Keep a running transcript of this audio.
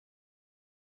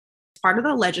part of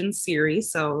the Legends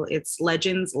series. So it's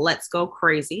Legends Let's Go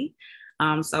Crazy.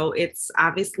 So it's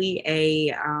obviously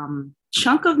a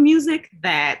chunk of music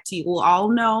that you will all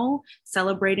know,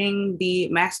 celebrating the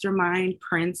mastermind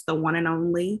Prince, the one and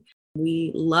only.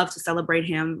 We love to celebrate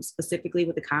him specifically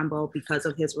with the combo because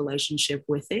of his relationship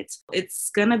with it. It's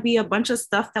going to be a bunch of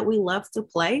stuff that we love to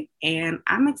play, and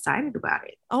I'm excited about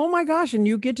it. Oh my gosh. And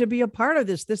you get to be a part of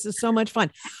this. This is so much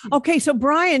fun. Okay. So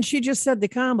Brian, she just said the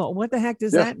combo. What the heck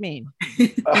does that mean?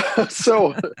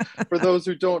 So for those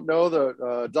who don't know,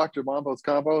 the Dr. Mambo's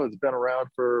combo has been around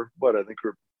for I think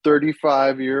we're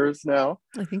 35 years now.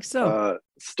 I think so.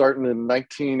 Starting in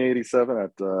 1987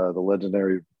 at the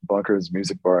legendary Bunkers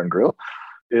Music Bar and Grill.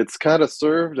 It's kind of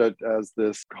served as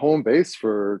this home base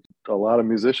for a lot of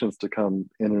musicians to come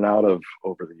in and out of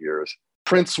over the years.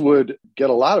 Prince would get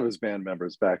a lot of his band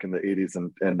members back in the 80s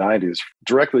and 90s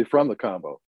directly from the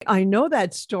combo. I know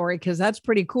that story because that's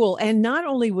pretty cool. And not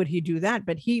only would he do that,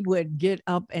 but he would get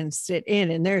up and sit in.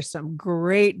 And there's some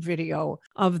great video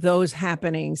of those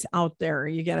happenings out there.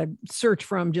 You got to search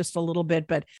for them just a little bit.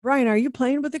 But Brian, are you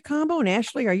playing with the combo? And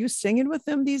Ashley, are you singing with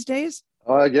them these days?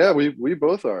 Yeah, we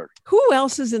both are. Who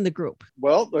else is in the group?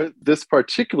 Well, this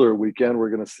particular weekend,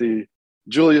 we're going to see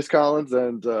Julius Collins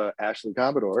and Ashley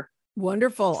Commodore.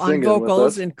 Wonderful. On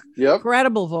vocals,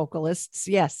 incredible vocalists.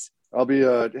 Yes. I'll be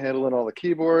handling all the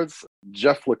keyboards.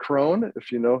 Jeff Lacrone, if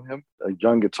you know him, a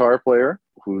young guitar player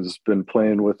who's been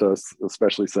playing with us,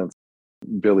 especially since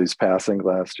Billy's passing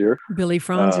last year. Billy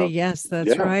Franzi, yes,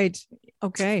 that's right.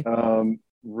 Okay.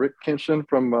 Rick Kinchin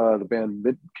from the band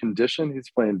Mid Condition, he's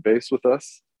playing bass with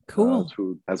us. Cool.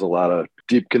 Who has a lot of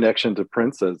deep connection to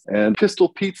Prince. And Pistol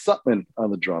Pete Sutman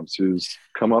on the drums, who's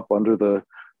come up under the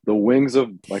wings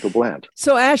of Michael Bland.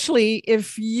 So Ashley,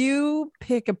 if you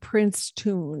pick a Prince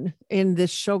tune in this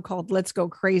show called Let's Go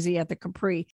Crazy at the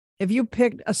Capri, if you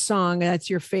picked a song that's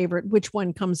your favorite, which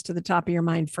one comes to the top of your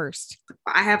mind first?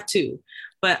 I have two,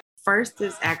 but first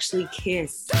is actually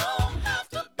Kiss.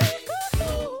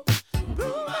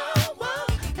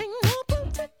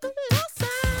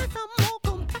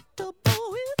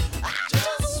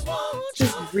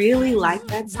 Just really like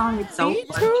that song. It's so Me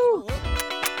fun. too.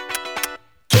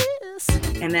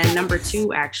 And then number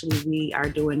two, actually, we are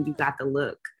doing You Got the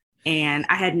Look. And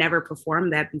I had never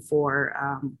performed that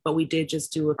before, but we did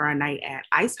just do it for our night at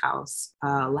Ice House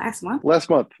last month.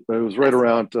 It was right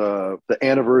around the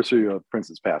anniversary of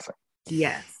Prince's passing.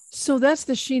 Yes. So that's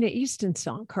the Sheena Easton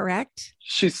song, correct?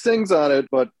 She sings on it,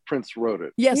 but Prince wrote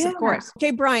it. Yes, of course.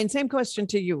 Okay, Brian, same question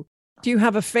to you. Do you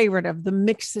have a favorite of the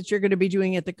mix that you're going to be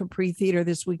doing at the Capri Theater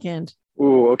this weekend?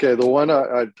 Ooh, okay. The one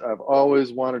I've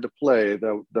always wanted to play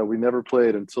that we never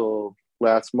played until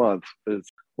last month is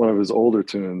one of his older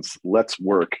tunes, Let's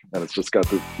Work. And it's just got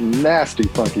this nasty,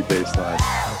 funky bass line.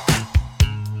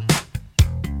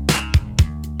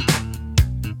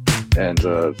 And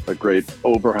a great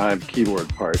Oberheim keyboard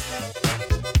part.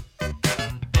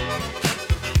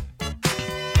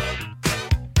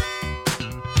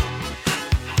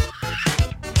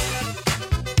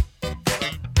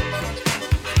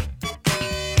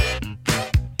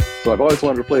 So I've always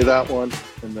wanted to play that one.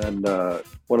 And then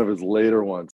one of his later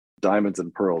ones, Diamonds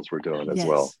and Pearls, we're doing as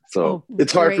well. So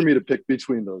it's hard for me to pick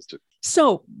between those two.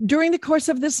 So during the course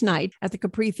of this night at the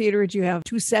Capri Theater, do you have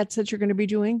two sets that you're going to be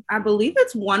doing? I believe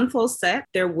it's one full set.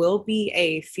 There will be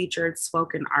a featured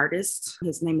spoken artist.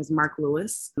 His name is Mark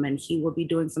Lewis, and he will be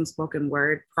doing some spoken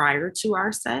word prior to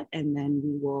our set. And then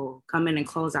we will come in and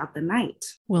close out the night.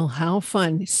 Well, how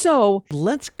fun. So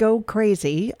Let's Go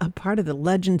Crazy, a part of the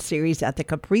Legend series at the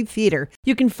Capri Theater.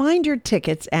 You can find your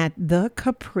tickets at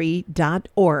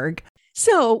thecapri.org.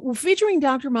 So featuring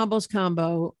Dr. Mambo's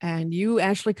combo and you,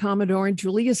 Ashley Commodore, and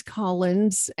Julius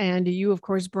Collins, and you, of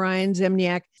course, Brian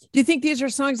Zemniak. Do you think these are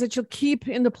songs that you'll keep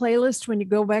in the playlist when you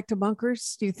go back to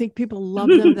Bunkers? Do you think people love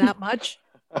them that much?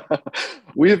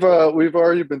 We've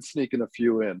already been sneaking a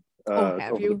few in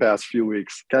over the past few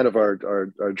weeks, kind of our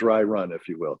dry run, if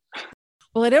you will.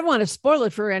 Well, I didn't want to spoil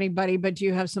it for anybody, but do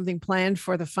you have something planned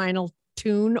for the final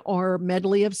tune or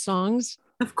medley of songs?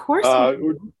 Of course.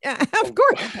 Yeah, of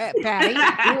course, Patty.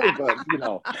 But,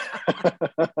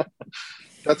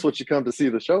 that's what you come to see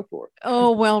the show for.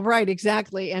 Oh, well, right,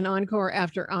 exactly. And encore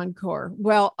after encore.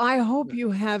 Well, I hope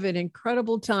you have an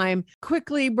incredible time.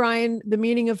 Quickly, Brian, the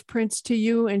meaning of Prince to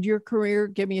you and your career.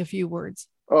 Give me a few words.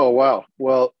 Oh, wow.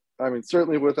 Well, I mean,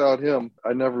 certainly without him,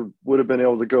 I never would have been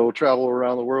able to go travel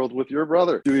around the world with your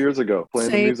brother 2 years ago, playing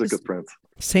the music of Prince.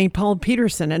 St. Paul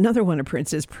Peterson, another one of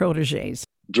Prince's proteges.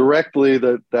 Directly,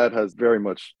 that has very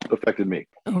much affected me.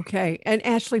 Okay. And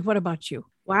Ashley, what about you?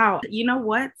 Wow. You know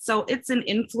what? So it's an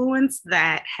influence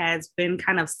that has been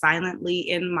kind of silently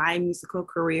in my musical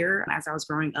career as I was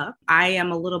growing up. I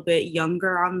am a little bit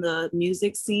younger on the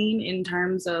music scene in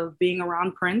terms of being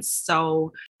around Prince.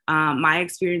 So my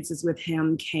experiences with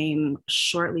him came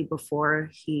shortly before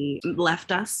he left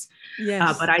us.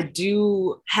 Yes. But I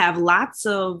do have lots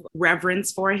of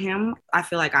reverence for him. I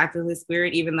feel like I feel his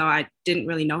spirit, even though I didn't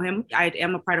really know him. I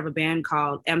am a part of a band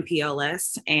called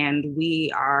MPLS, and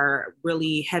we are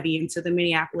really heavy into the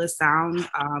Minneapolis sound.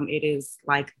 It is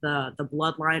like the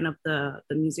bloodline of the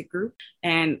music group.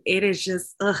 And it is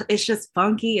just, it's just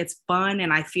funky. It's fun.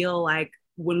 And I feel like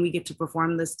when we get to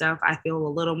perform this stuff, I feel a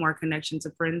little more connection to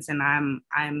Prince, and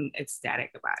I'm ecstatic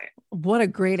about it. What a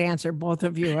great answer, both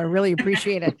of you. I really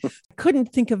appreciate it.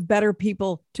 Couldn't think of better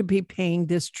people to be paying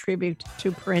this tribute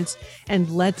to Prince, and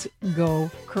let's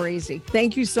go crazy.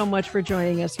 Thank you so much for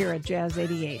joining us here at Jazz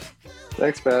 88.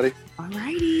 Thanks, Patty. All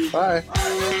righty. Bye.